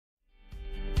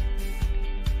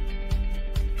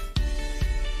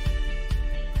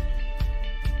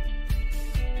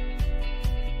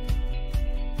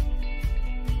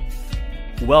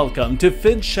Welcome to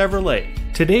Finch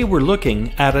Chevrolet. Today we're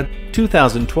looking at a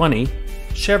 2020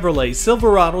 Chevrolet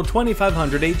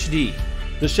Silverado-2500HD.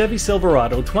 The Chevy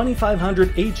Silverado 2500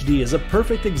 HD is a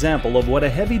perfect example of what a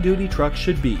heavy-duty truck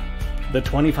should be. The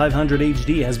 2500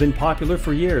 HD has been popular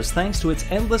for years thanks to its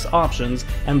endless options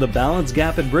and the balance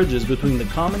gap it bridges between the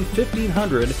common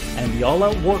 1500 and the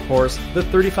all-out workhorse, the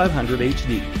 3500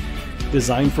 HD.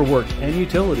 Designed for work and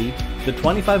utility, the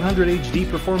 2500 HD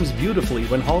performs beautifully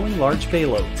when hauling large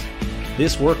payloads.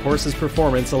 This workhorse's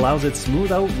performance allows it to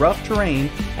smooth out rough terrain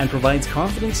and provides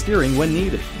confident steering when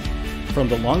needed. From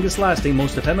the longest-lasting,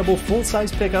 most dependable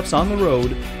full-size pickups on the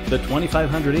road, the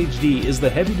 2500 HD is the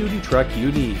heavy-duty truck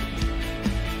you need.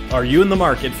 Are you in the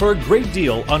market for a great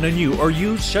deal on a new or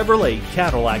used Chevrolet,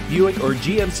 Cadillac, Buick, or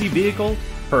GMC vehicle?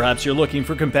 Perhaps you're looking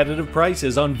for competitive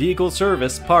prices on vehicle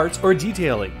service, parts, or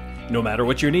detailing. No matter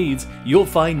what your needs, you'll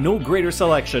find no greater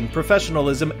selection,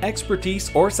 professionalism,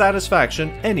 expertise, or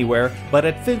satisfaction anywhere but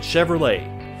at Finch Chevrolet.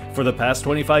 For the past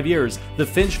 25 years, the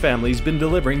Finch family's been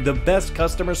delivering the best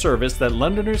customer service that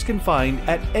Londoners can find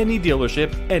at any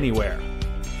dealership anywhere.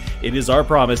 It is our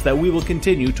promise that we will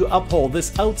continue to uphold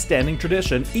this outstanding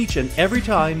tradition each and every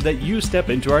time that you step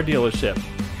into our dealership.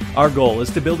 Our goal is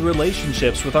to build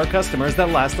relationships with our customers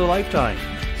that last a lifetime.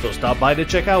 So stop by to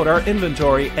check out our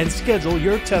inventory and schedule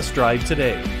your test drive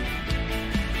today.